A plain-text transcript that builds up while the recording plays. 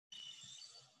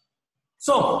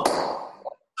So,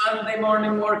 Sunday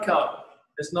morning workout.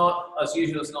 It's not, as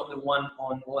usual, it's not the one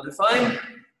on Modify,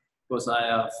 because I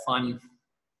have fun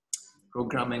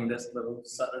programming this little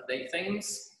Saturday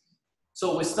things.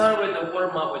 So we start with the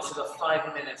warm-up, which is a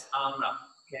 5 minutes AMRAP,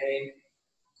 okay?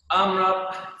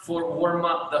 AMRAP for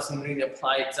warm-up doesn't really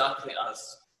apply exactly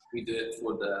as we do it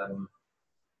for the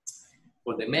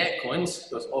Metcons,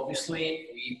 because obviously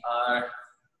we are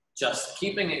just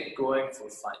keeping it going for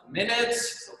 5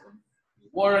 minutes. So we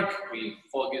work, we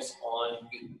focus on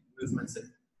movements and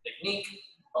technique,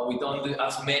 but we don't do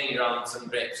as many rounds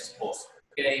and reps as possible,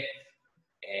 okay?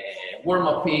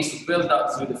 Warm-up pace to build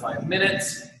up through the 5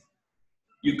 minutes.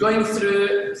 You're going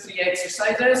through 3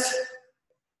 exercises.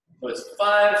 So it's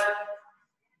 5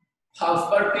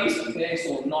 half burpees, okay?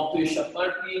 So not push-up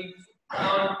burpee,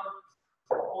 down,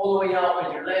 all the way out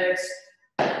with your legs,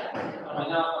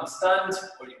 coming up and stand,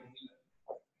 or you can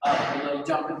do a little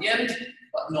jump at the end,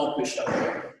 but no push-up.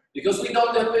 Because we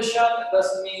don't do push-up, it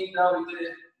doesn't mean that we do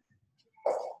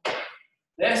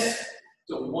this.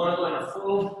 So we want to go in a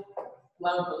full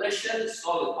plank position,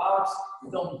 solid abs.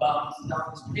 We don't bounce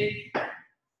down the split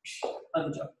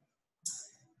and jump.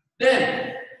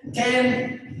 Then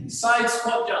 10 side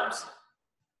squat jumps.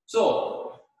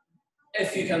 So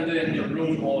if you can do it in your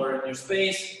room or in your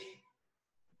space,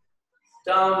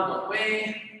 down one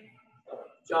way,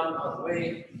 jump one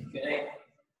way, okay?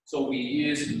 So we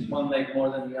use one leg more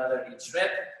than the other each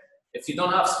rep. If you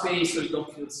don't have space or you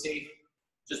don't feel safe,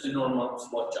 just do normal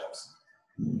squat jumps.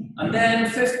 And then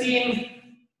 15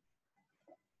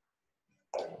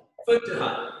 foot to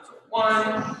hand. So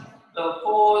 1, little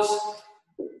pause,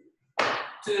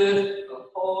 2, little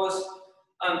pause,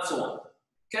 and so on.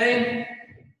 Okay?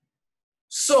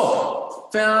 So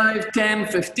 5, 10,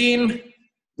 15.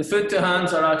 The foot to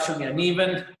hands are actually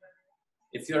uneven.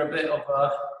 If you're a bit of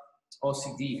a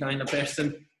OCD kind of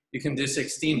person, you can do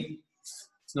 16.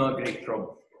 It's not a great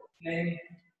problem. Okay.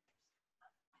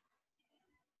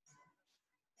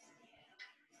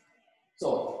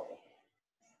 So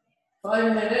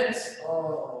 5 minutes.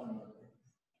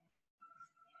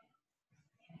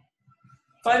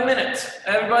 5 minutes.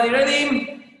 Everybody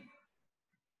ready?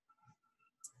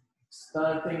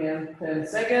 Starting in 10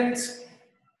 seconds.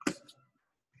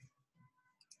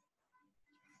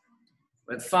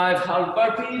 With 5 half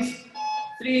burpees.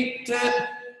 3, 2,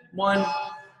 1.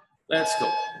 Let's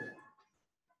go.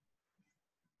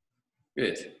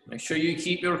 Good. Make sure you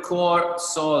keep your core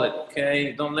solid,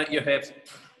 okay? Don't let your hips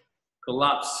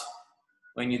collapse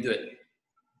when you do it.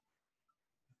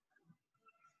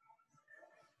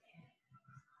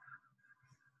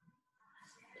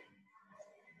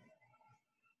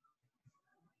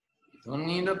 You don't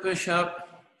need a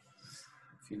push-up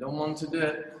if you don't want to do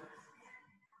it.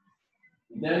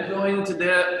 Then go into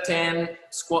the 10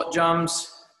 squat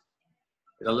jumps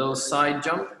with a little side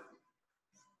jump.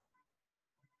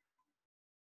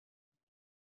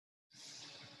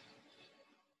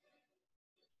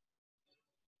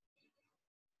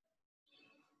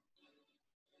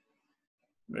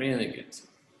 Really good.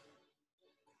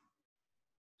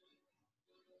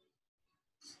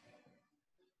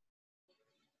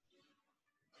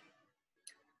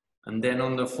 And then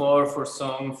on the floor for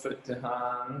some foot to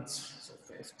hand. So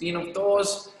 15 of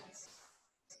those.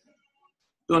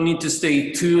 Don't need to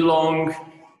stay too long.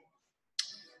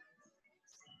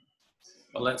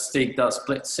 But let's take that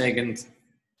split second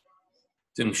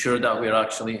to ensure that we're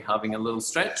actually having a little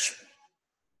stretch.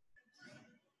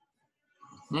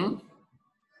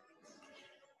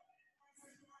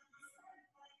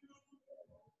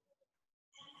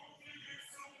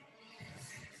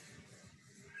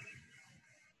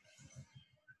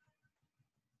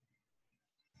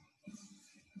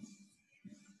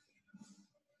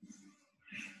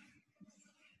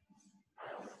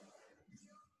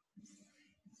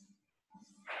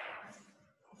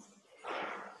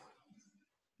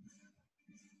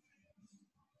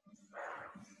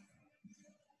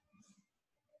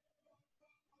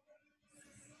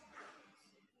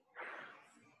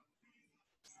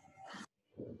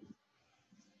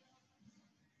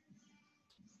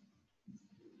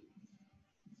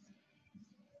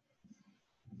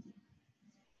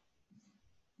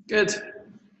 Good.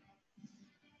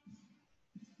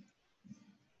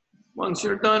 Once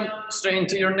you're done, straight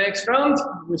into your next round.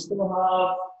 We still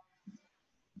have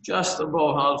just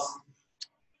about half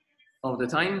of the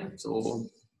time, so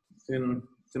 2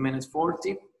 minutes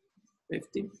 40,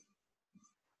 50.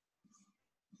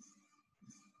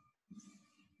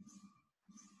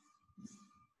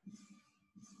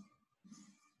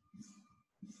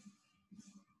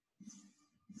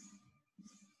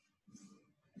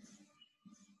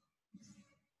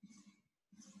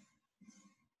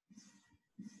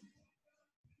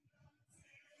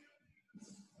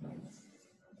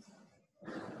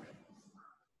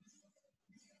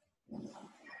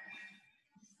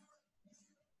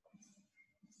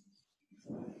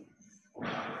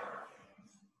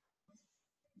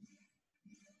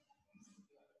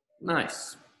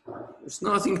 Nice. There's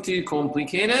nothing too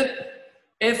complicated.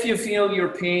 If you feel your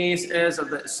pace is a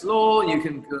bit slow, you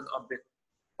can go a bit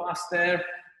faster.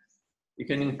 You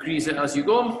can increase it as you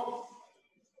go.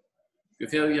 If you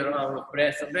feel you're out of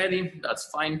breath already, that's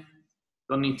fine.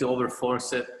 Don't need to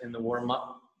overforce it in the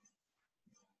warm-up.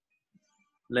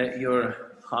 Let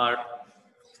your heart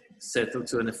settle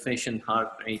to an efficient heart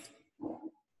rate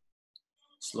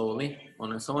slowly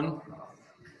on its own.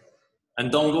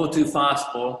 And don't go too fast,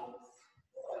 Paul.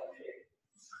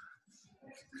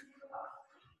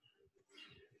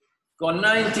 Got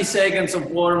 90 seconds of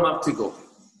warm-up to go.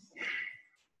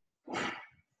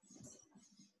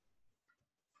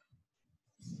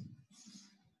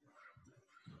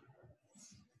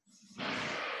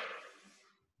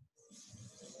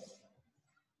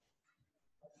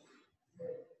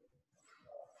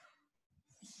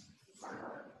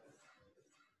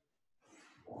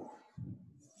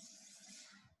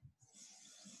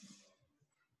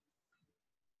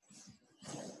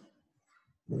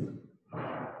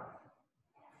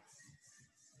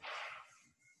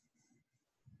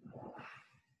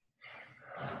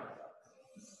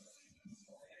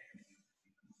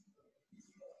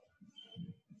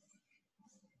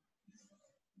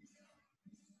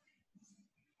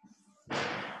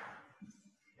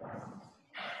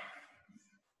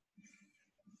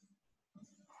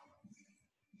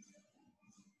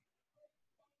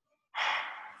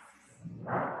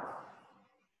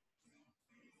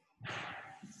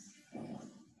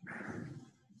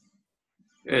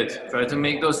 Good. Try to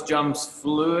make those jumps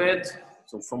fluid,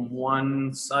 so from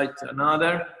one side to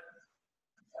another.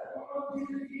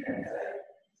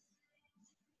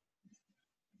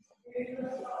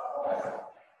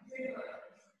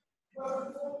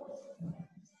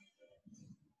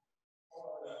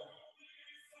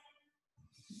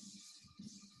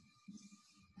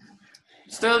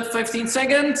 Still 15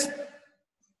 seconds.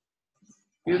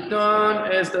 You've done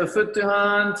is the foot to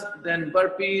hand, then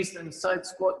burpees, then side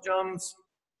squat jumps.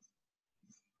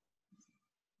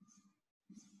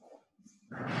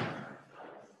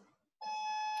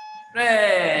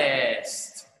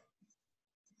 Rest.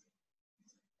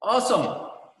 Awesome.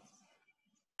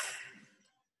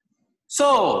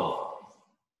 So,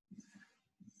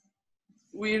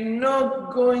 we're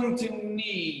not going to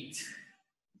need,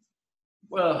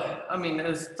 well, I mean,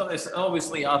 it's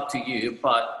obviously up to you,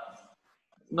 but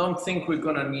don't think we're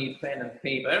gonna need pen and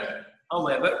paper.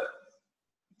 However,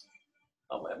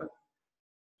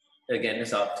 again,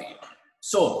 it's up to you.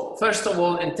 So, first of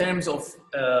all, in terms of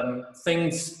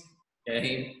things,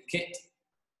 kit,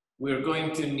 we're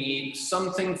going to need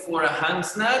something for a hand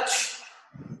snatch,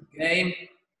 okay?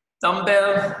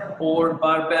 Dumbbell or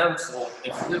barbell. So,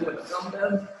 if you do with a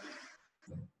dumbbell,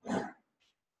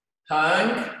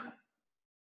 hang,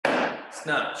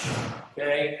 snatch,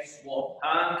 okay? Swap,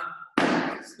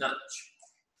 hang, snatch.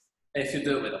 If you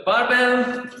do it with a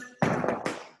barbell,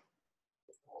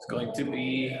 it's going to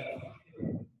be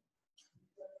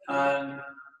hang,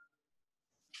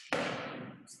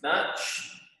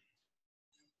 snatch.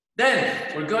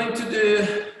 Then we're going to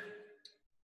do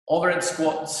overhead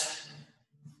squats.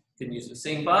 You can use the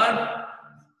same bar,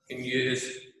 you can use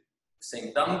the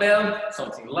same dumbbell,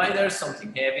 something lighter,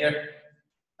 something heavier.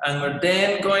 And we're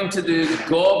then going to do the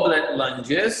goblet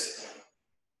lunges.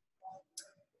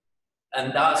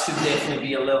 And that should definitely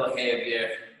be a little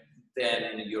heavier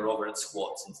than your overhead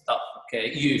squats and stuff,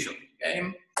 okay? Usually,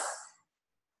 okay?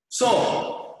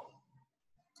 So,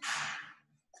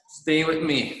 stay with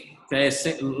me, okay?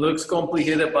 It looks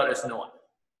complicated, but it's not.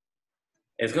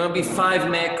 It's gonna be 5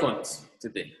 metcons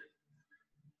today,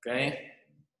 okay?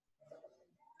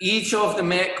 Each of the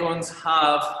metcons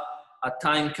have a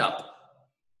time cap.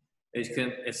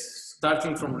 It's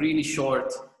starting from really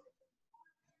short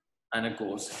and it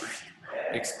goes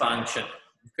expansion,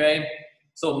 okay?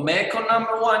 So metcon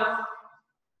number 1,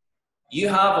 you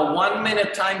have a 1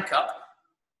 minute time cap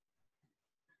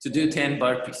to do 10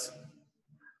 burpees,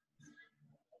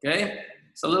 okay?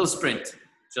 It's a little sprint,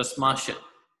 just smash it,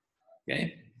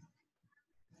 okay?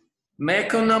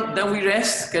 Metcon, then we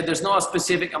rest, okay? There's not a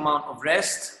specific amount of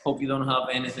rest. Hope you don't have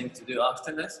anything to do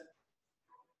after this.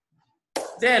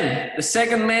 Then, the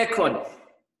second metcon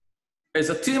is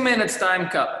a 2 minutes time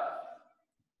cap.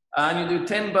 And you do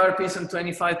 10 burpees and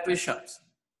 25 push-ups.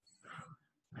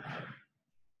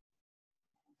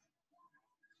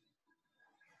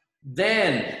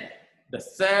 Then, the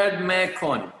third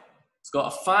metcon, it's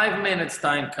got a 5 minutes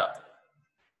time cap.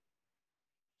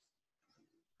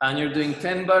 And you're doing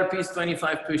 10 burpees,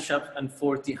 25 push-ups, and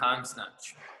 40 hang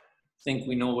snatch. I think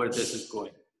we know where this is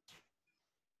going.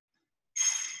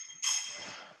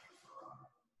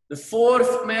 The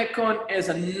fourth Metcon is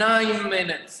a 9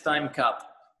 minutes time cap.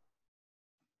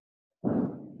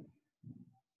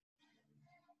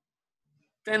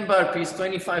 Ten burpees,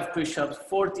 25 push-ups,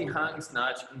 40 hang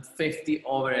snatch, and 50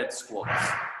 overhead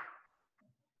squats.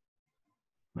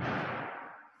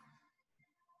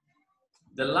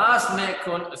 The last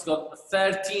Metcon has got a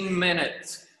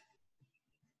 13-minute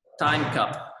time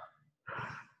cap.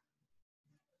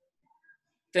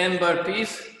 10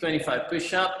 burpees, 25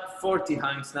 push-up, 40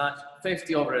 hang snatch,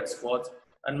 50 overhead squats,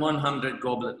 and 100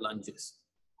 goblet lunges.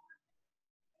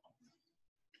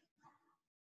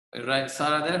 Right,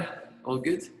 Sarah there? All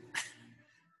good?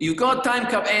 You've got time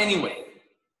cap anyway.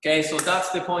 Okay, so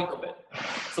that's the point of it.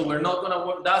 So we're not gonna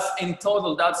work, that's in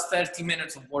total, that's 30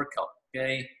 minutes of workout,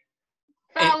 okay?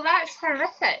 Oh, that's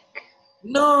horrific.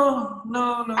 No.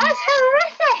 That's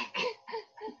horrific!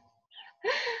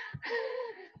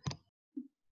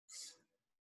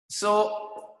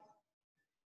 So,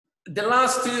 the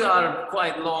last two are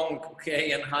quite long,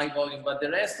 okay, and high volume, but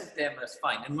the rest of them is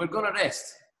fine. And we're gonna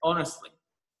rest, honestly.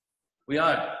 We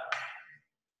are.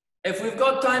 If we've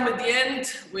got time at the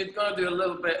end, we're gonna do a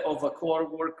little bit of a core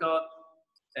workout,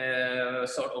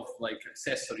 sort of like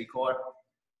accessory core.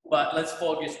 But let's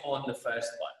focus on the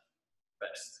first one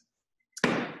first.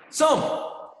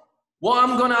 So, what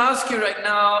I'm gonna ask you right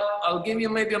now, I'll give you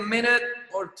maybe a minute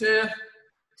or two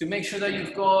to make sure that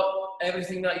you've got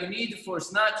everything that you need for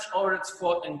snatch, overhead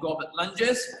squat, and goblet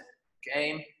lunges,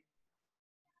 okay?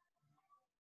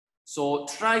 So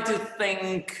try to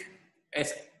think,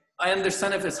 I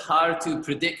understand if it's hard to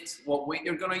predict what weight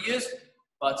you're gonna use,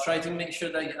 but try to make sure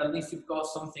that at least you've got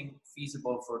something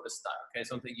feasible for the start, okay?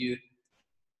 Something you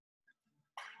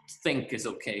think is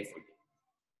okay for you.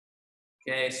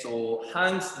 Okay, so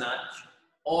hand snatch,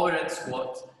 overhead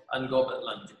squat, and goblet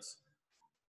lunges.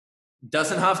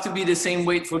 Doesn't have to be the same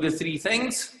weight for the three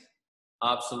things.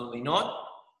 Absolutely not.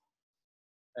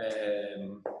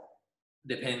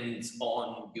 Depends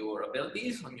on your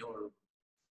abilities, on your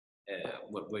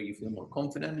where you feel more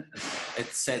confident,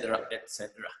 etc.,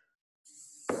 etc.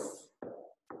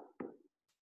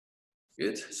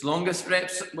 Good. As long as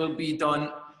reps will be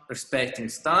done respecting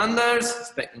standards,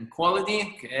 respecting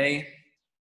quality, okay.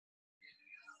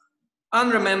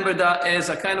 And remember that is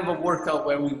a kind of a workout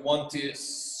where we want to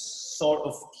sort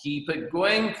of keep it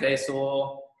going, okay.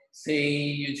 So say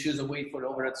you choose a weight for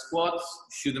overhead squats,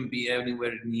 shouldn't be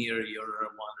anywhere near your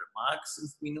 100 max,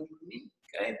 if we know what I mean,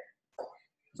 okay.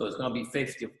 So it's gonna be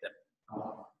 50 of them.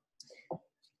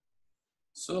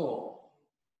 So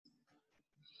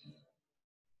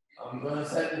I'm gonna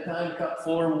set the time cap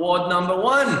for WOD number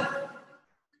 1,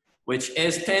 which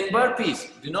is 10 burpees.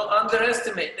 Do not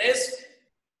underestimate this.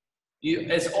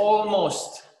 It's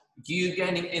almost you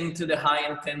getting into the high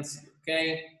intensity,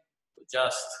 okay?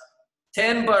 Just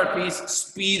 10 burpees,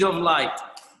 speed of light,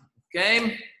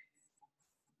 okay?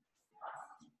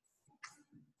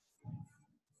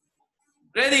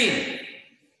 Ready?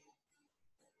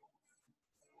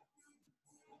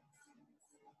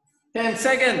 10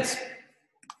 seconds.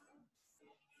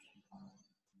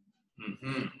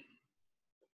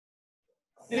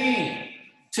 3,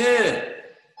 2,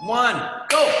 1,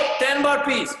 go. 10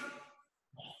 burpees.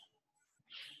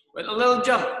 With a little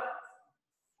jump.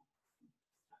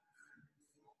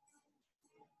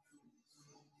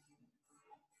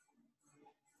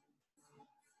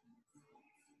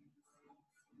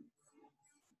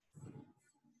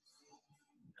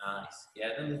 Nice,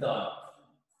 get them done.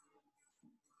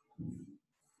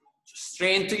 Just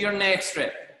straight into your next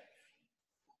rep.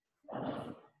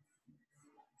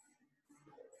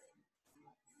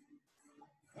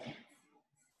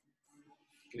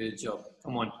 Good job,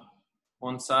 come on.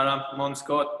 Come on, Sarah, come on,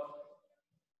 Scott.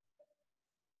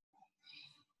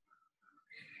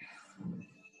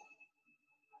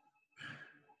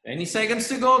 Any seconds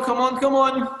to go, come on, come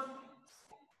on.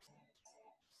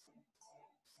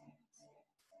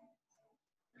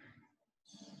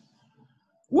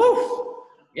 Woo!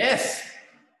 Yes.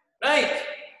 Right.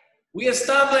 We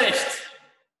established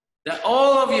that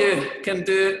all of you can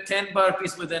do 10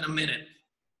 burpees within a minute.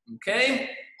 Okay?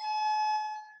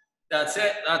 That's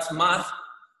it. That's math.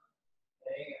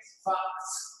 Okay, it's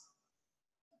facts.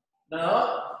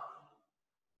 Now,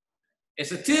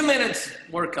 it's a 2 minutes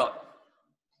workout.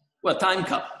 Well, time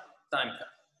cap. Time cap.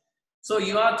 So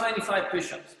you add 25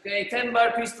 push-ups. Okay? 10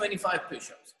 burpees, 25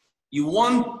 push-ups. You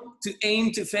want to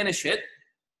aim to finish it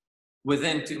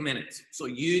within 2 minutes. So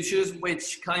you choose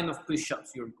which kind of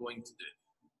push-ups you're going to do.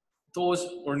 Toes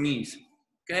or knees,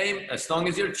 okay? As long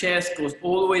as your chest goes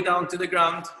all the way down to the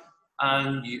ground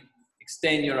and you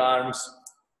extend your arms,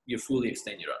 you fully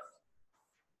extend your arms.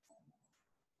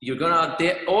 you're gonna,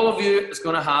 all of you is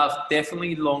gonna have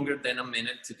definitely longer than a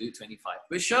minute to do 25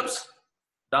 push-ups.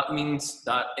 That means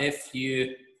that if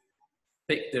you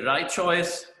pick the right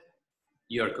choice,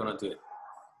 you're gonna do it.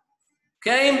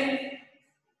 Okay?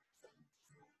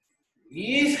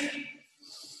 Breathe.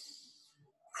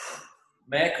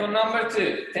 Back on number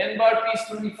 2. 10 burpees,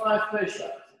 25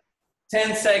 push-ups.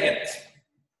 10 seconds.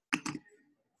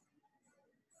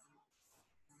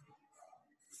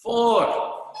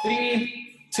 4, 3,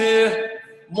 2,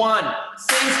 1.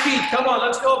 Same speed. Come on,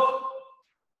 let's go.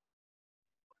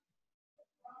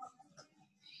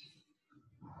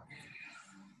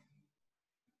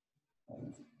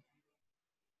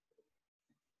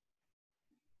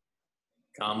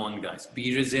 Come on, guys.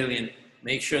 Be resilient.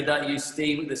 Make sure that you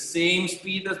stay with the same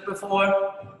speed as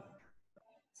before.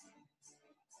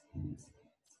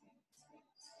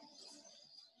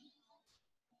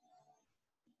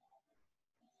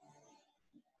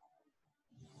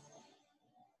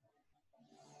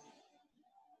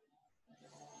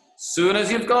 Soon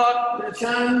as you've got the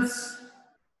chance,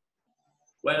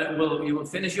 when you will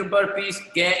finish your burpees,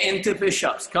 get into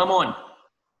push-ups. Come on.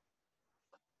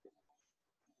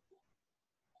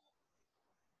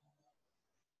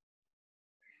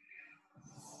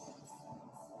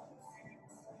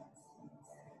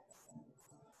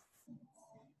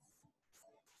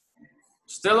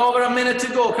 Still over a minute to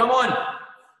go. Come on.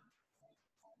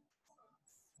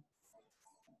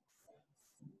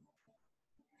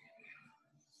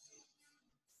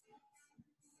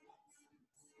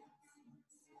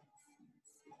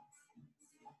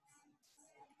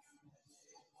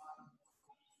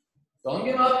 Don't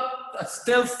give up. That's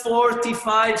still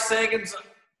 45 seconds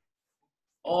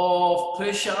of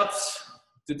push-ups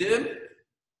to do.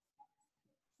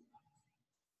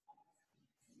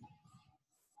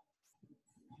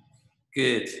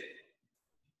 Good.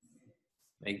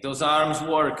 Make those arms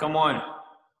work. Come on.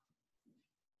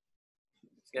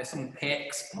 Let's get some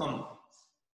pecs pumped.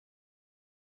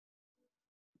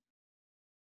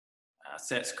 That's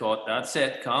it, Scott. That's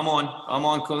it. Come on. Come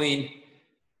on, Colleen.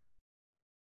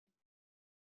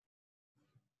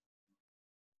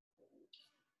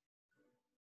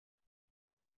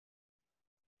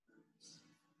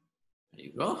 There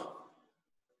you go.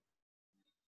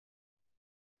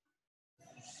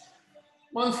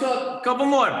 One, Scott. Couple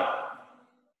more.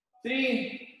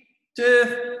 3,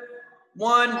 2,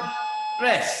 1.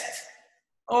 Rest.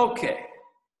 Okay.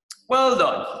 Well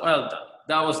done. Well done.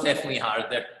 That was definitely hard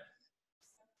there.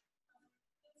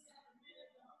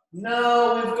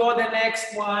 Now we've got the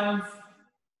next one.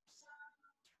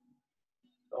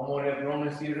 Don't worry, I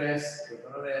promise you rest. We're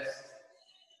gonna rest.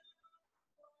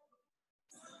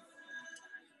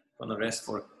 Gonna rest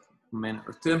for a minute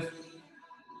or two.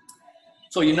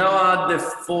 So you now add the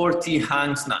 40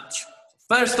 hand snatch.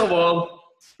 First of all,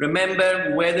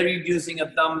 remember whether you're using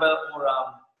a dumbbell or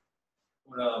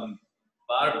a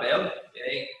barbell,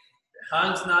 okay? The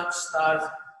hand snatch starts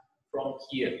from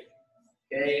here,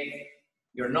 okay?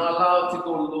 You're not allowed to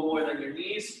go lower than your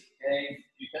knees, okay?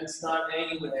 You can start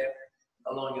anywhere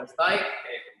along your thigh,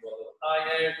 okay? Go a little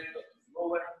higher, go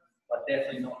lower, but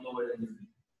definitely not lower than your knee.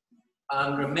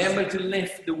 And remember to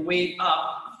lift the weight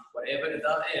up, whatever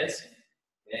that is,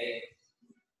 okay,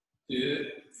 to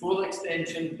full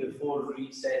extension before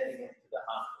resetting into the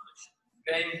hand position,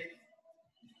 okay?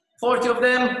 40 of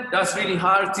them, that's really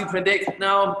hard to predict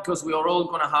now because we are all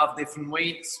gonna have different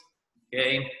weights,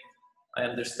 okay? I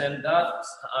understand that,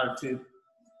 it's hard to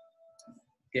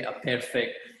get a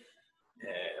perfect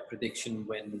prediction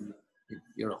when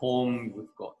you're home,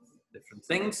 we've got different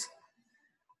things.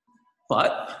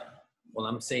 But what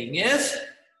I'm saying is,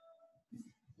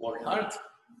 work hard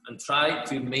and try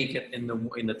to make it in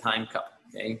the time cup,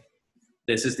 okay?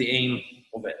 This is the aim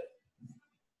of it.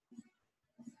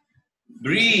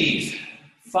 Breathe.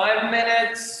 5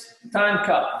 minutes, time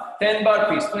cup. 10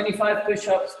 burpees, 25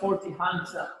 push-ups, 40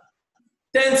 hands up.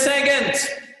 10 seconds.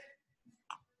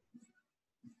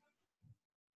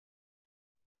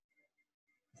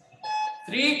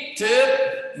 3,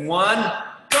 2, 1,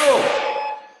 go.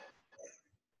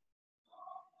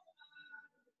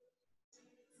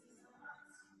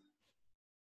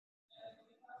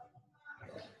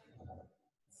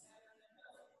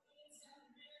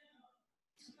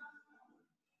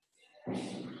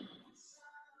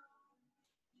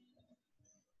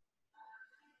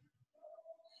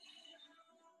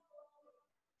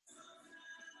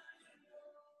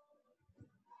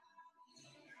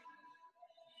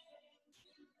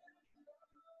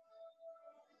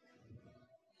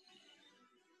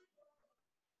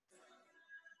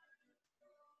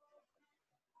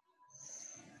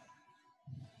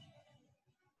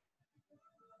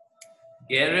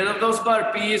 Get rid of those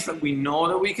burpees that we know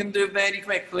that we can do very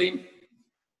quickly.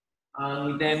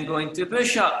 And we then go into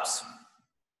push-ups.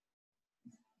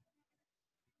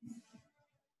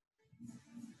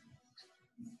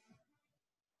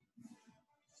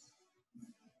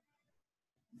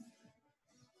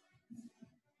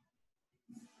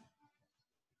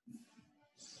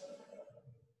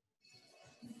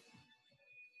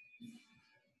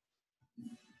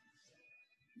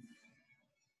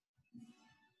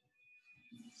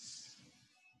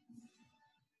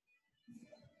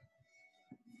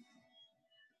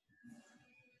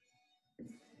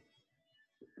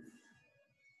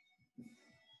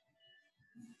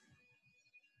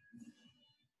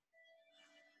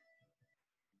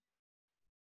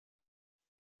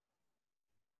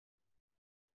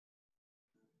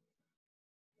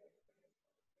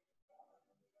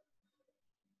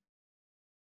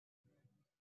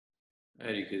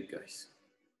 Very good, guys.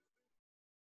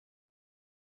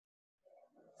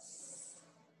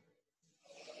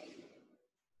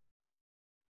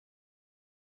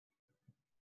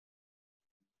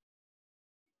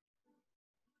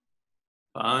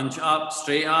 Punch up,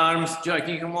 straight arms,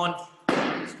 Jackie, come on.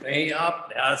 Straight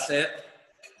up, that's it.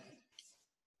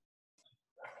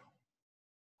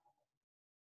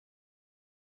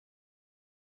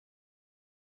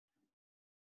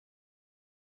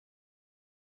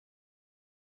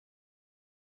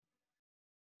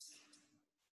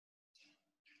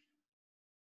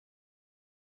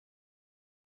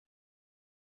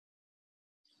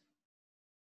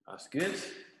 That's good.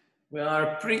 We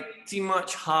are pretty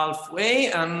much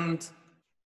halfway and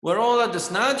we're all at the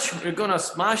snatch. We're gonna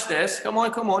smash this. Come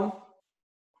on, come on.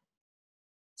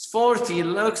 It's 40, it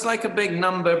looks like a big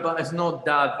number, but it's not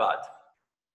that bad.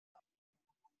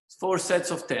 It's 4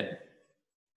 sets of 10.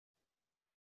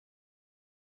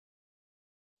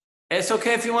 It's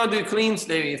okay if you want to do cleans,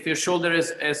 Davey, if your shoulder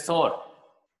is sore.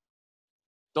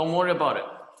 Don't worry about it.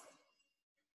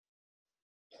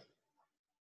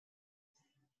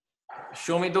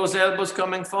 Show me those elbows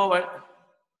coming forward.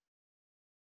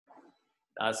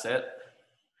 That's it.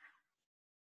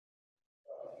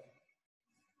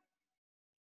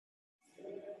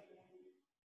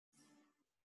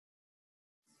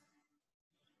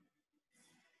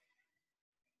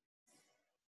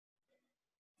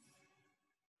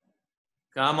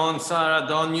 Come on, Sarah,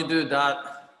 don't you do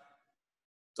that.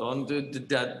 Don't do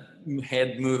that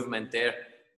head movement there.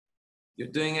 You're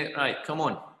doing it right, come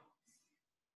on.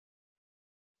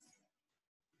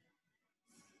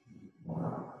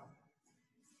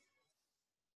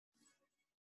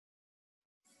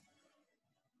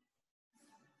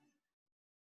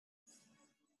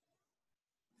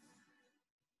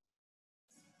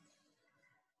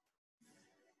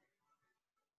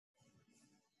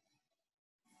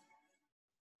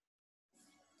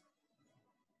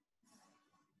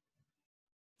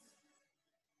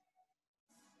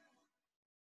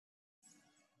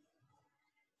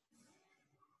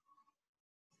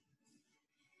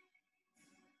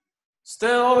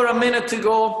 Still over a minute to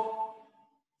go.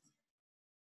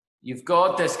 You've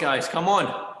got this, guys. Come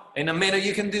on. In a minute,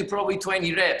 you can do probably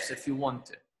 20 reps if you want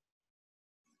to.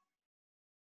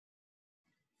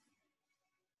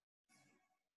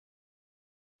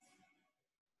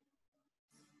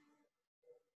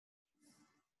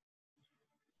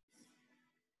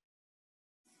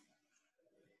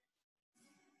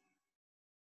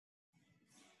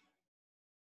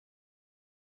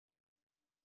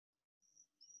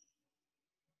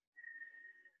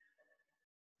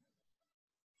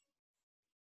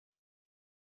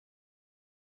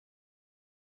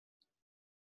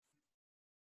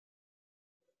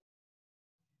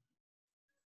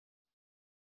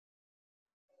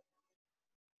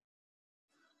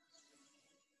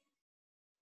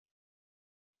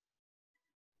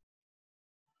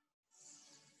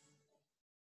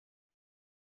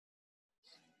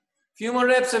 Few more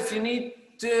reps if you need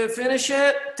to finish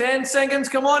it. 10 seconds,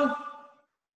 come on.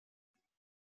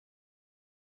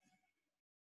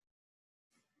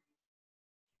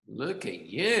 Look at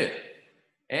you.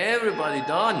 Everybody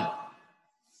done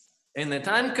in the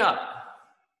time cap.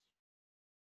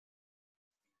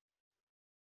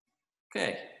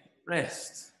 Okay,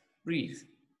 rest, breathe.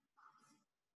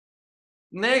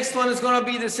 Next one is gonna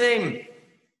be the same,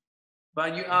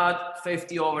 but you add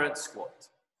 50 overhead squat,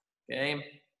 okay?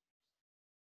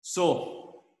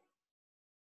 So,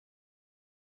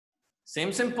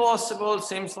 seems impossible,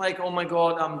 seems like, oh my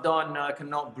God, I'm done, I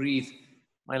cannot breathe.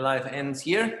 My life ends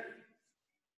here,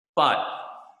 but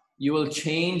you will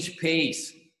change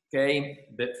pace, okay?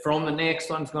 But from the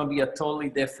next one, it's gonna be a totally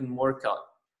different workout.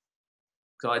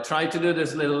 So I tried to do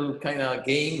this little kind of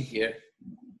game here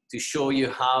to show you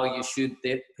how you should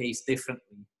pace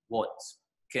differently once,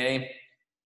 okay?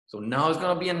 So now it's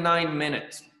gonna be a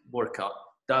 9-minute workout.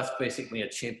 That's basically a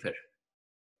chipper.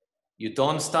 You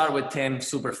don't start with 10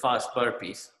 super fast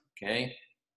burpees, okay?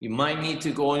 You might need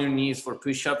to go on your knees for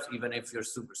push-ups even if you're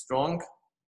super strong,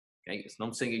 okay? It's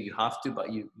not saying you have to,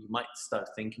 but you might start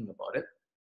thinking about it.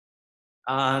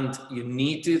 And you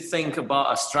need to think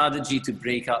about a strategy to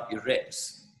break up your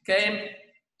reps, okay?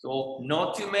 So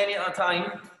not too many at a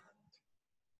time,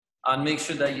 and make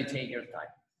sure that you take your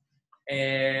time.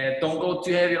 Don't go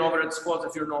too heavy on overhead squats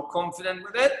if you're not confident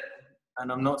with it.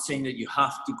 And I'm not saying that you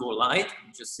have to go light.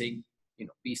 I'm just saying, you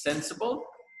know, be sensible.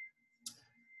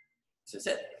 This is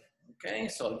it. Okay,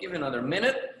 so I'll give you another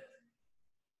minute.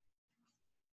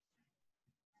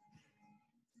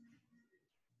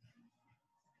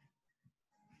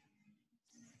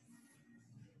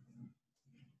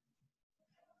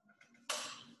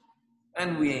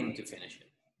 And we aim to finish it.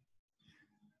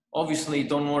 Obviously,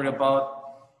 don't worry about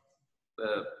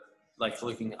like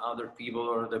looking at other people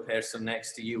or the person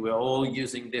next to you. We're all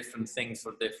using different things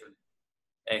for different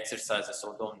exercises,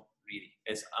 so don't really,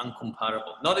 it's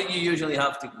uncomparable. Not that you usually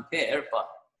have to compare, but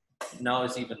now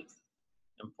it's even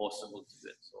impossible to do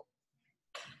it.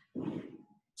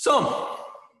 So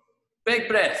big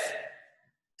breath,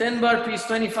 10 burpees,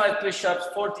 25 push-ups,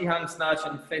 40 hang snatch,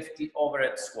 and 50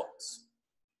 overhead squats.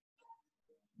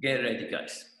 Get ready,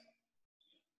 guys.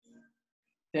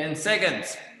 10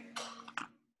 seconds.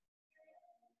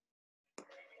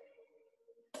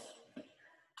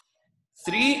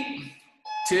 3,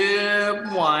 2,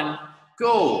 1,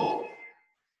 go.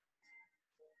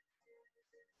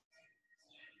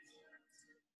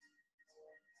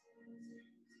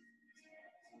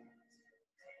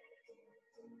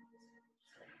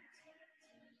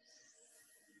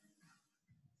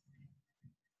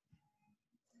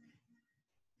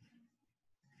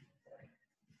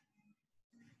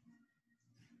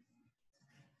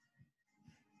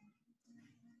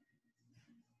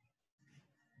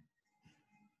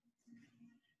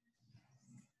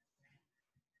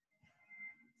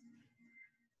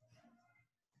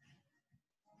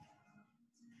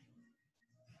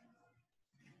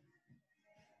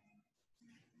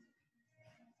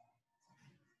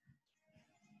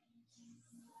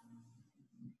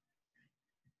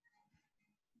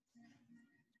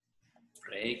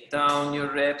 Break down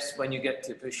your reps when you get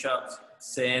to push-ups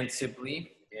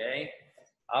sensibly, okay?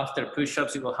 After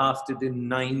push-ups, you will have to do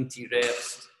 90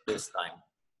 reps this time,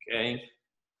 okay?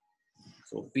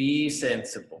 So be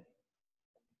sensible.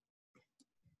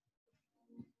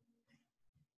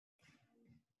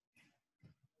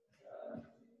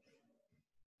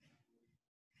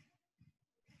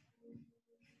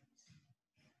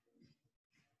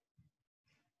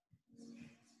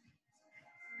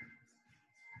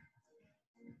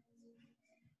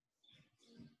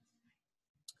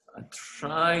 And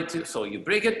try to, so you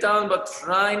break it down, but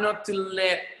try not to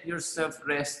let yourself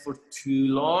rest for too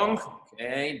long,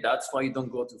 okay? That's why you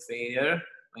don't go to failure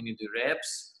when you do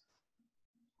reps.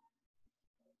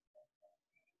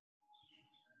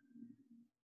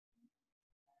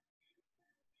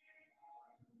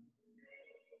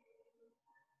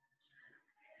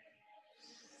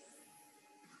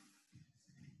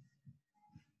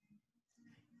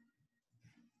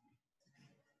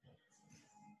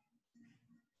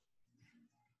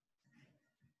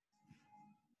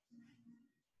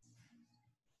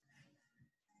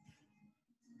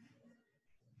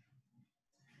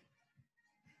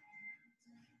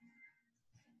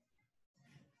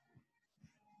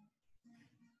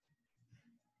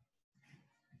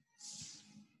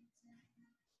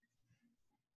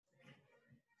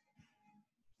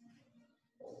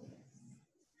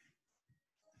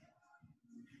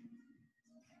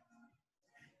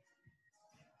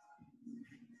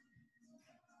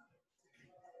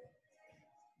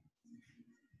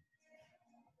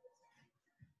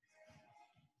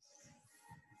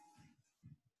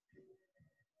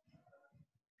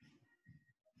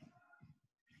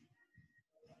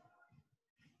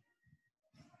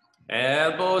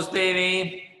 Elbows,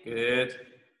 Davey. Good.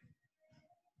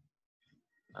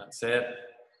 That's it.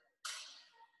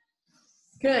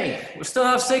 Okay, we still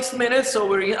have 6 minutes, so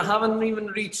we haven't even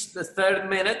reached the 3rd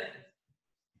minute.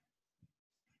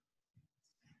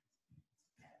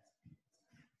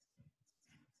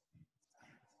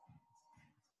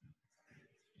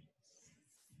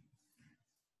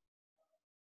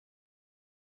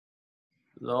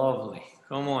 Lovely.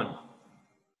 Come on.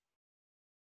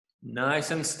 Nice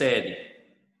and steady.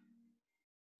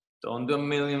 Don't do a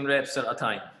million reps at a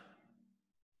time.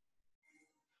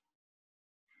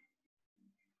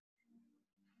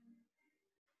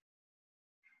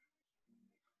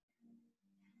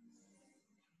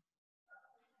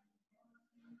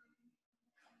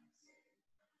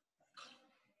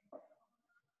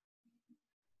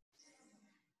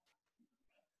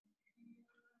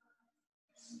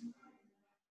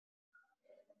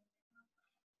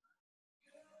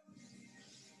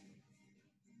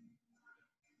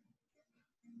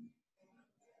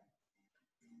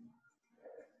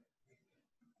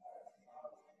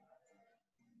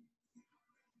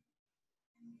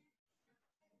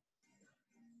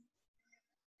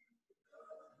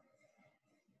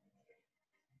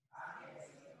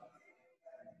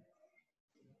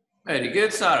 Very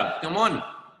good, Sarah. Come on.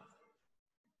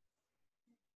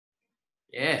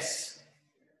 Yes.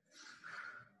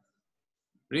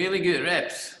 Really good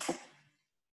reps.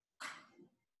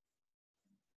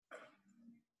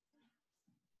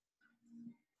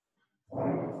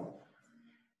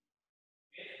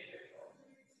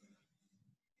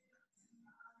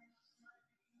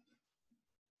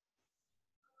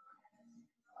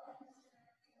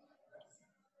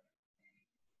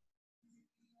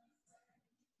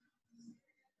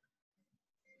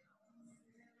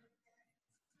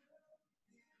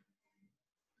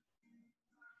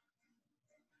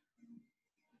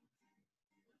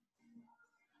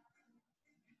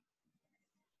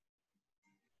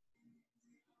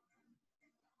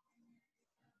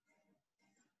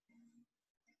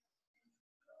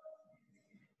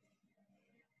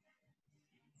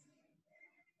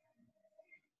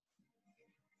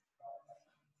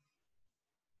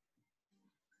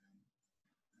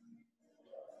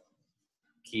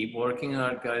 Keep working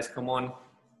hard, guys. Come on.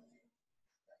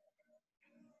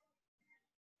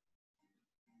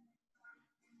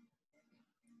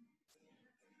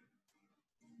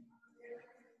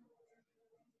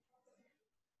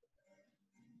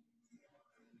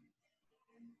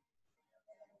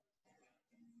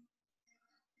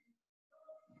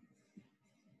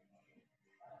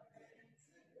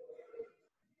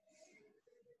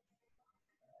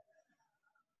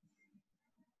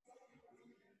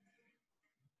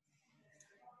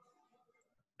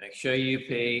 Make sure you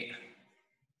pay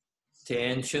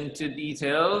attention to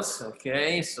details,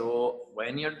 okay? So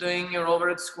when you're doing your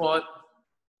overhead squat,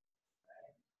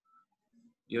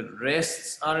 your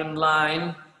wrists are in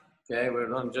line, okay? We're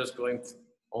not just going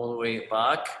all the way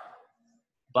back.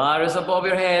 Bar is above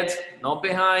your head, not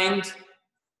behind.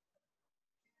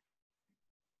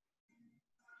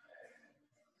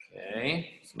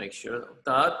 Okay, let's make sure of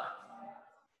that.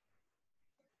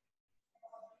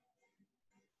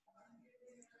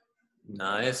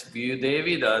 Nice view,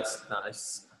 Davey. That's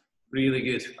nice. Really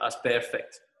good. That's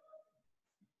perfect.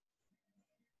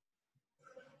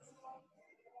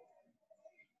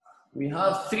 We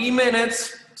have 3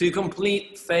 minutes to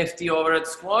complete 50 overhead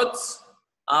squats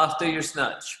after your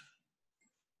snatch.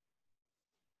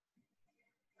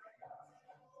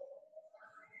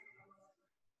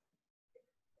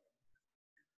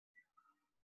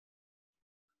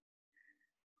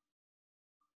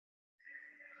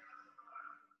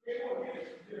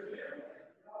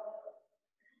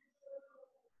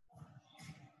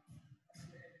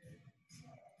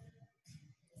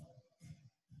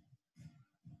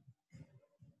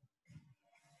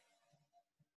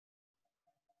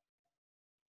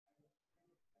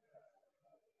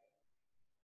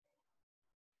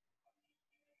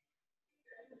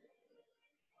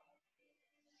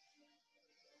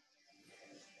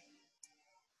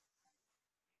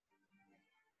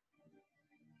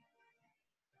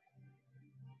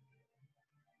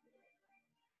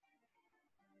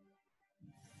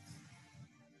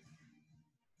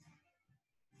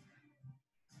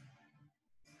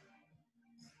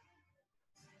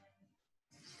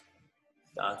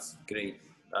 That's great.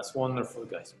 That's wonderful,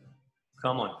 guys.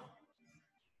 Come on.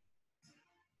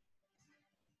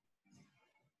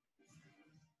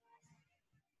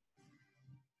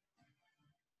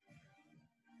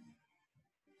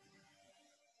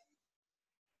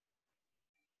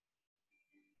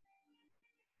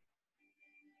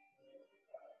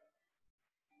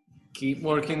 Keep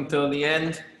working till the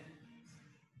end.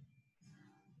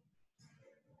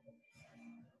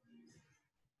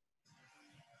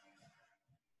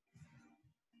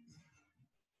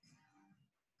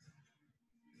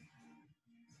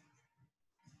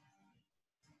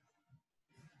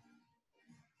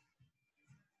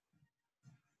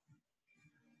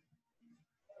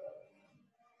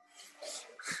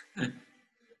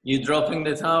 You dropping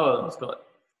the towel, Scott?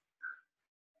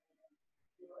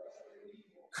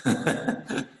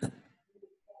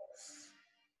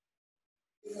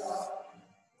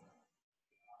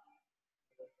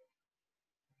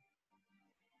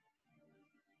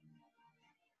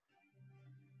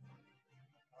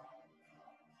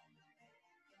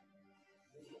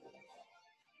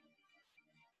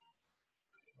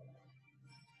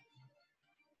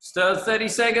 Still 30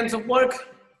 seconds of work.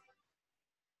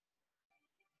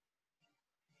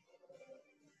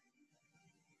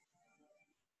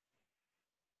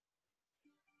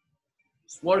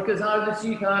 Just work as hard as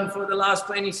you can for the last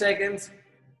 20 seconds.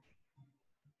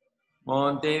 Come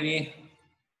on, Davey.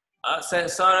 That's it,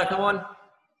 Sarah, come on.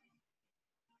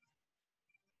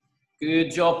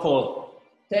 Good job, Paul.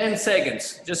 10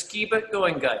 seconds. Just keep it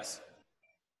going, guys.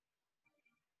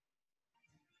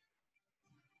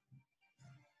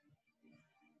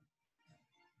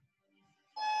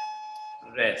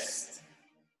 rest.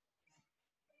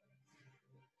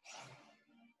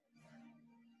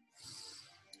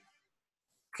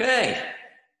 Okay.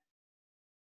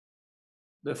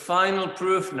 The final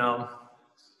proof now.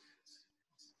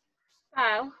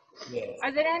 Well, Yes.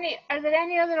 are there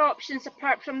any other options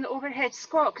apart from the overhead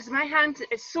squat? Because my hand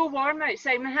is so warm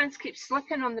outside, my hands keep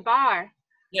slipping on the bar.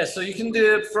 Yeah, so you can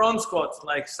do front squats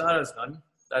like Sarah's done.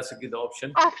 That's a good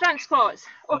option. Oh, front squats.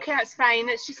 Okay, that's fine.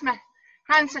 It's just my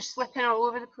hands are slipping all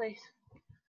over the place.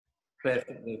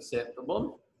 Perfectly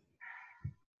acceptable.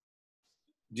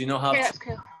 Do you not have? Okay, that's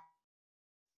cool.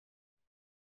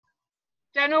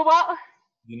 Do I know what?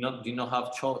 Do you not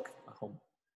have chalk at home?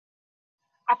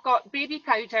 I've got baby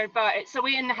powder, but it's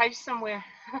away in the house somewhere.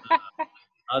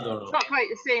 I don't know. It's not quite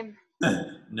the same.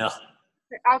 No.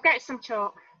 I'll get some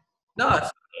chalk. No, it's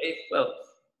okay. Well,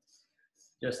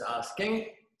 just asking.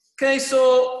 Okay,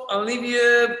 so I'll leave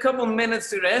you a couple minutes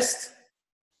to rest.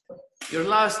 Your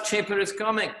last chipper is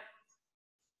coming.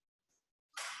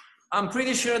 I'm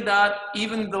pretty sure that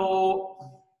even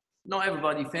though not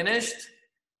everybody finished,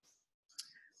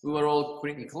 we were all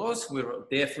pretty close. We were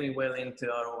definitely well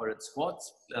into our overhead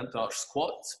squats, into our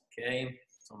squats, okay,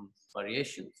 some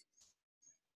variations.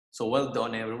 So well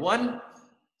done, everyone.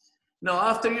 Now,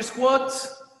 after your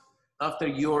squats,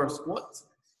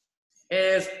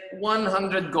 is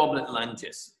 100 goblet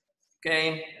lunges,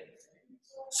 okay?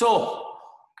 So,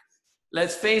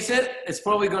 let's face it, it's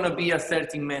probably gonna be a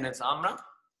 30 minutes AMRAP,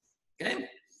 okay?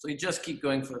 So you just keep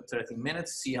going for 30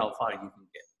 minutes, see how far you can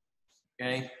get,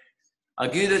 okay? A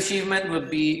good achievement would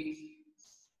be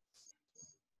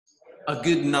a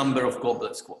good number of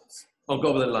goblet squats, or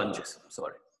goblet lunges,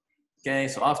 sorry. Okay,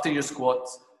 so after your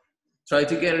squats, try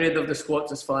to get rid of the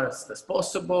squats as far as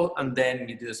possible, and then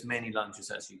you do as many lunges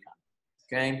as you can,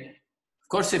 okay? Of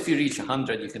course, if you reach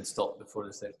 100, you can stop before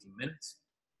the 13 minutes.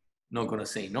 Not gonna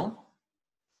say no.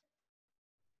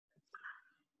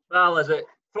 Well, is it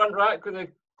front rack with a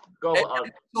goblet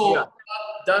arm? So Yeah.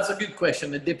 that's a good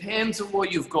question. It depends on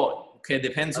what you've got. Okay,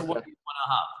 depends on what you want to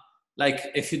have.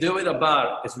 Like if you do it with a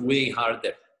bar, it's way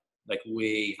harder. Like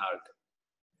way harder.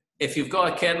 If you've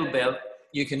got a kettlebell,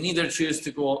 you can either choose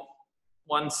to go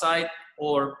one side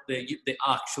or the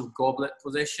actual goblet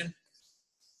position.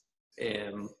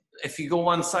 If you go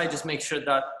one side, just make sure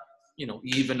that you know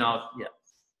even out. Yeah,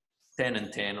 10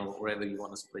 and 10 or wherever you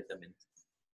want to split them in.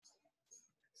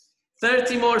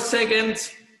 30 more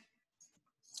seconds.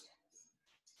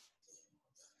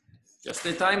 Just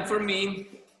the time for me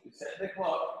to set the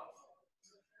clock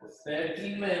for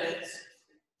 13 minutes.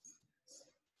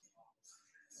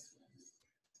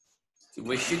 To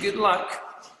wish you good luck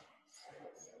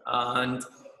and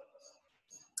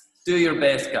do your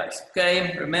best, guys.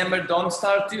 Okay, remember, don't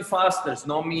start too fast. There's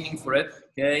no meaning for it.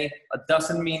 Okay, it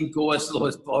doesn't mean go as slow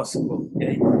as possible.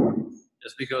 Okay,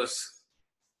 just because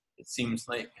it seems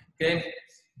like. Okay,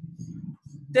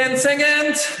 10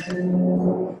 seconds.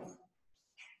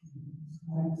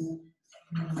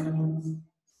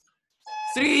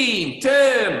 3,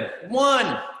 2,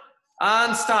 1,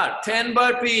 and start. 10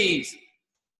 burpees.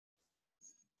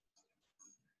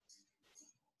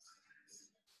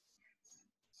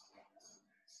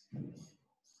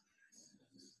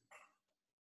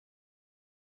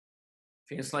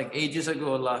 Feels like ages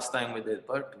ago last time we did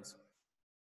burpees.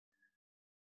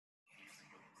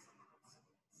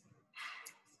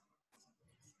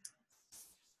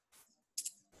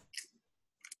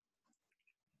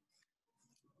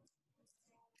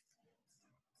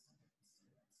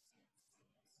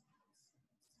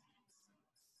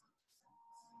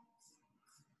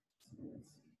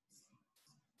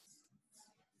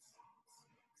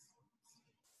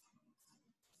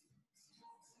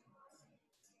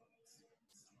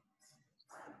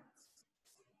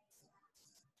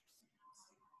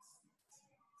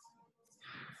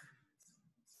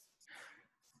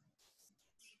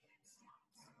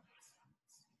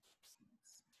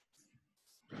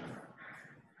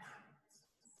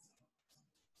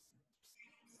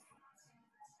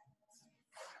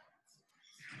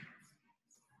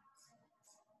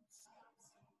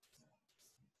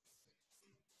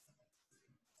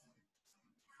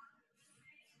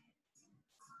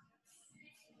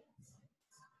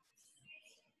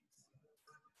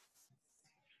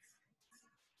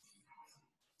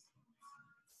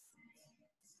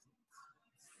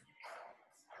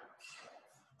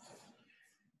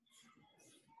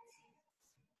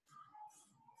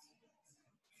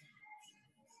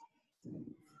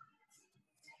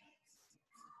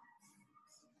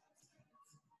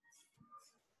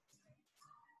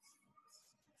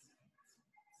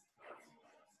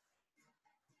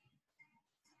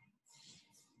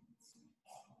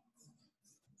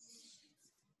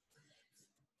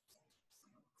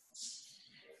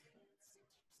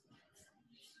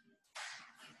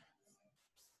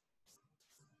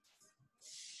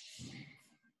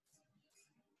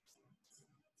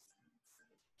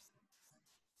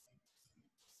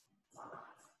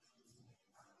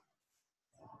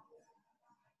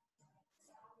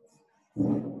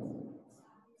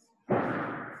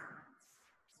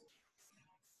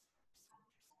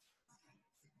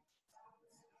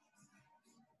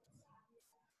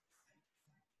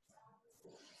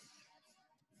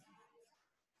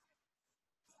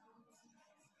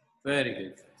 Very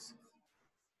good, guys.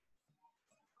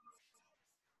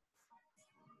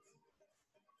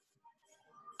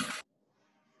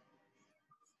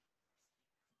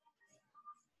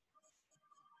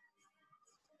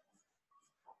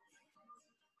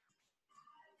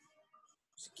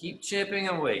 Just keep chipping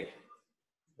away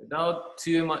without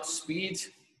too much speed,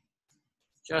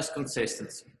 just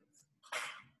consistency.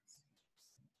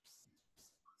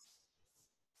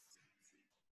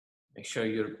 Make sure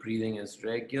your breathing is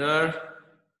regular,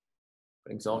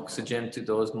 brings oxygen to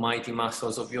those mighty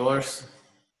muscles of yours.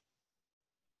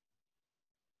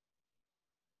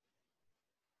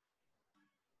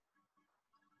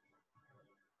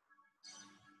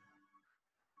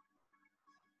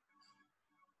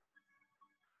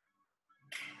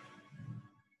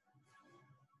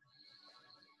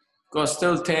 Got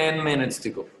still 10 minutes to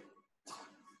go.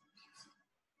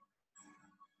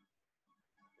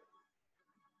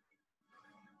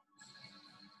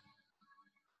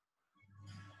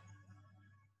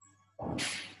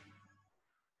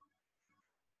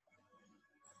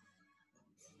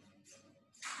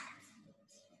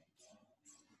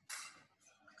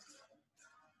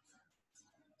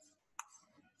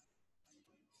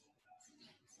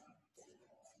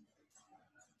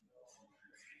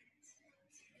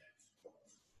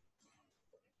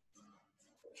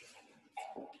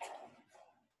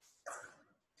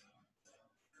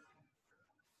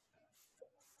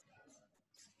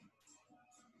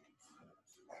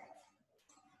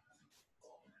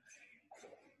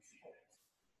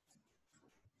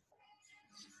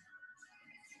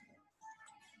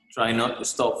 Try not to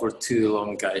stop for too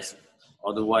long, guys.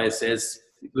 Otherwise,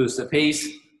 you lose the pace.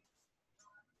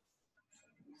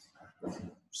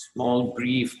 Small,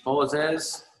 brief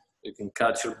pauses. You can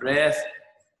catch your breath.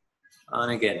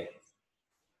 And again.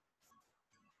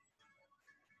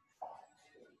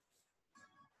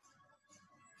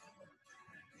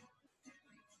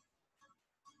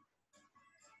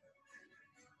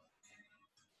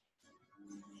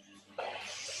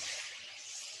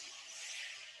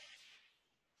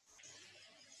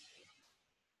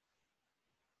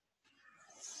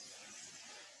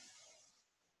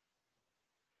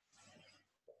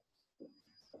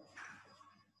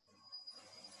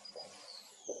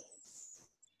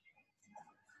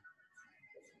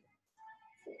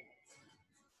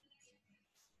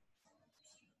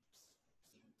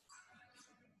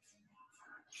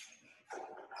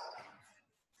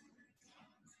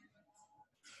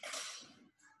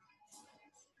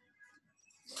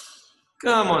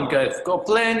 Come on, guys. Got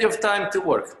plenty of time to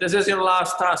work. This is your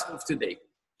last task of today.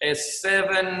 It's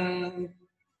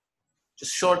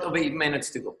just short of 8 minutes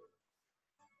to go.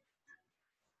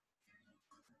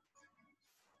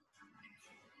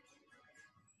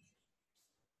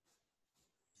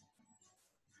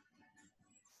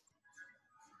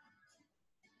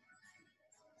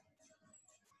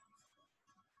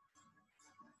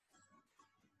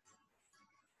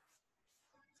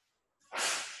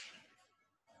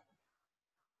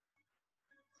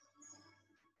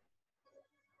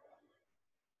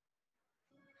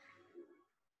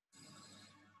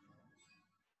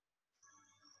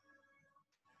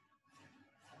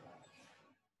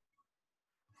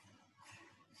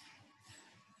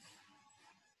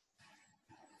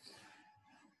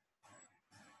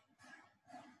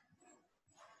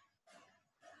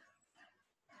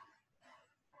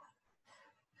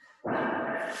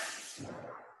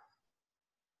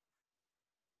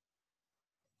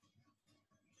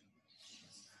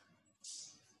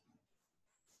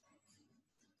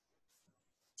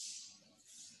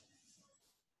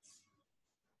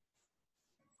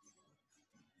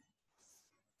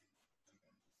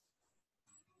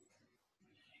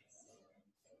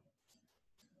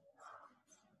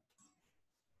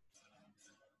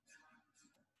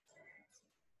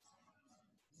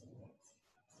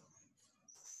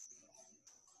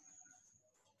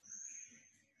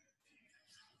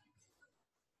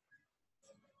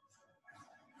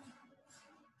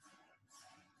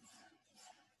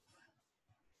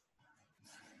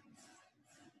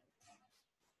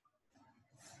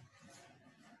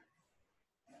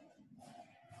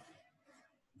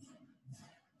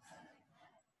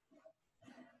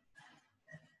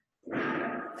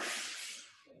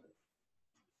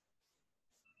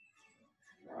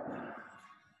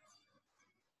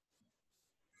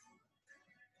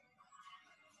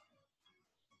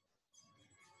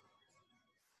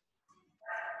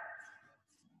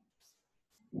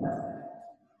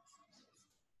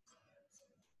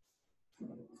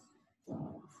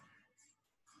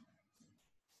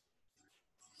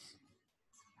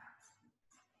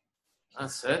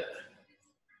 That's it.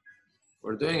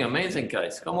 We're doing amazing,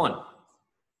 guys. Come on.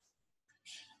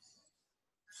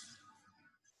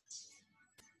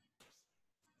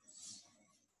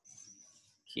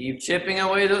 Keep chipping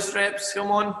away those reps.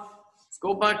 Come on. Let's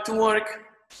go back to work.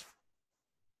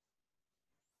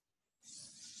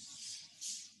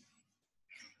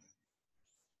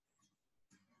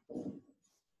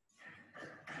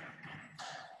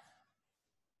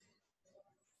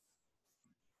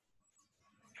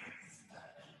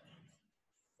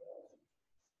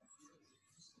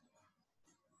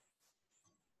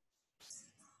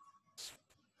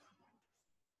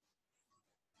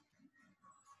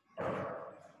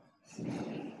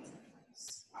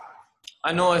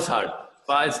 I know it's hard,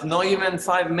 but it's not even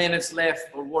 5 minutes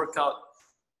left for workout.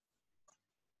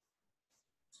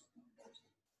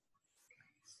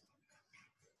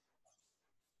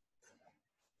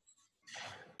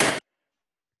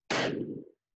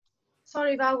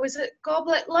 Sorry, Val, was it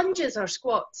goblet lunges or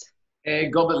squats?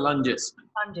 Goblet lunges.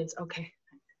 Lunges, okay.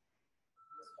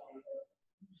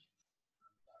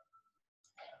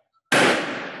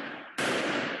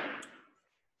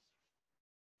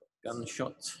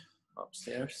 Gunshot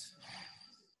upstairs.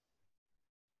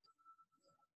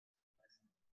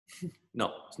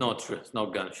 No, it's not true. It's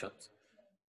not gunshots.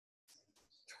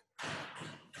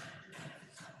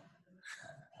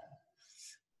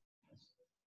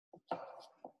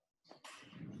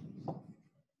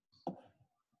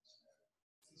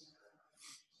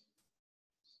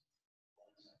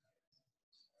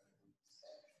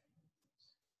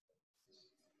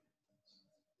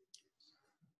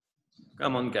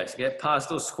 Come on, guys, get past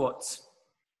those squats.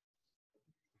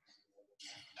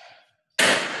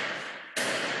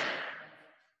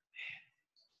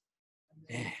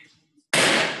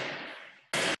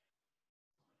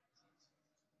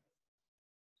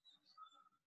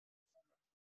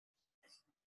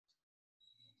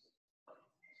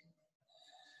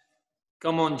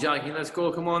 Come on, Jackie, let's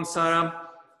go. Come on, Sarah.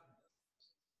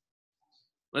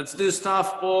 Let's do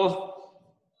stuff, Paul.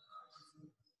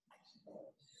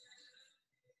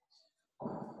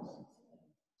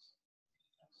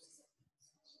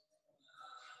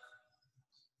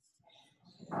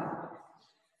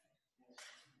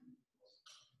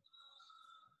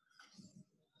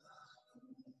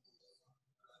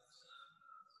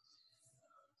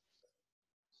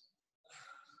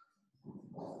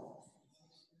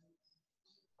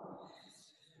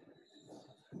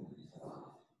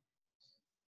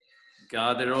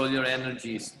 Gather all your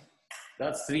energies.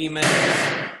 That's 3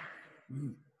 minutes.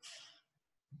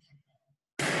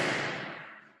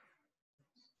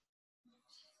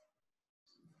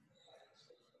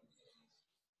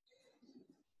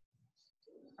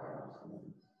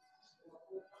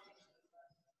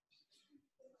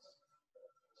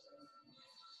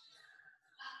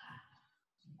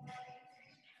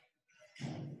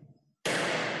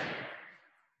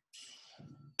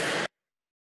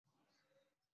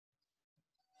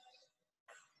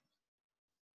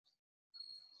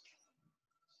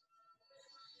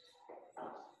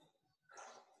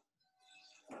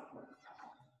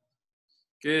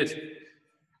 Good.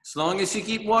 As long as you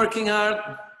keep working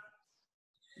hard,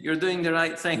 you're doing the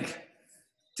right thing.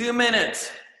 2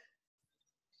 minutes.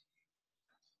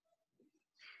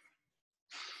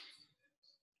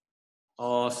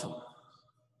 Awesome.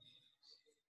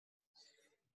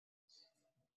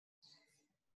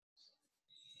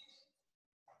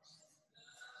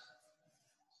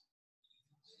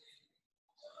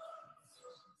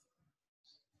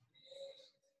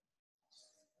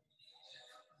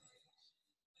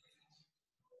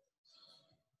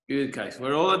 Good, guys.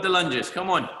 We're all at the lunges. Come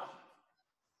on.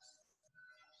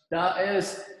 That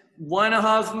is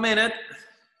 1.5 minutes.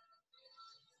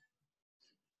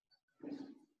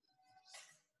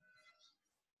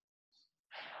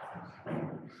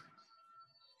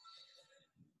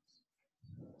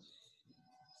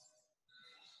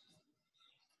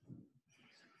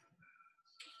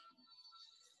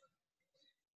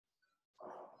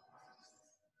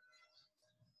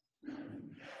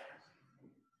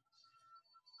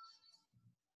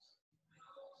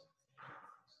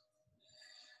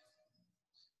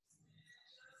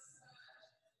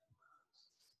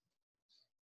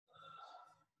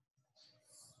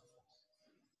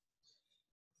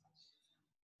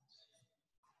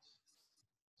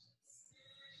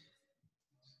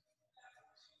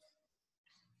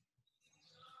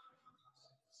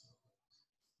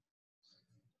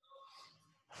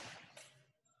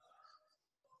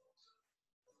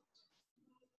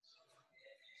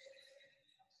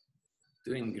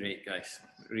 Doing great, guys.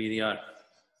 Really are.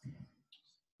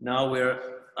 Now we're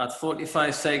at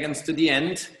 45 seconds to the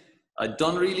end. I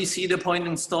don't really see the point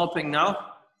in stopping now.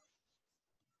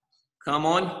 Come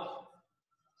on.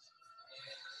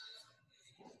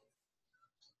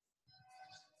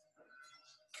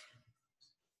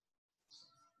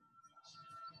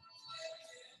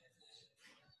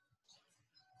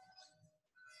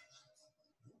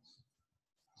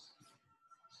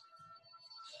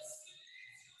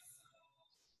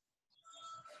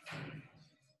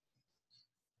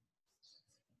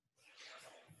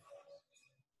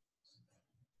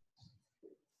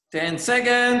 Ten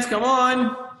seconds, come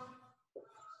on.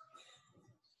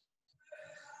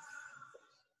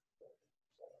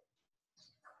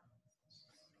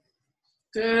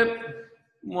 2,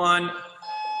 1,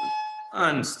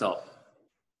 and stop.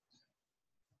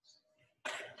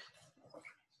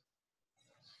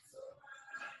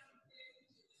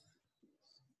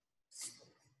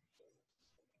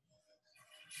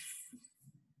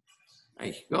 There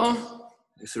you go.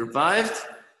 You survived.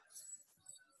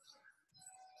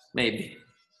 Maybe.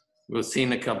 We'll see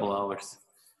in a couple hours.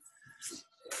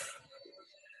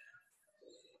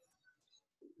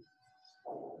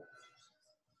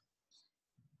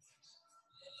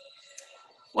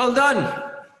 Well done.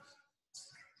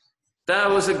 That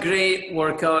was a great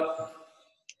workout.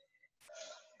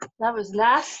 That was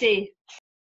nasty.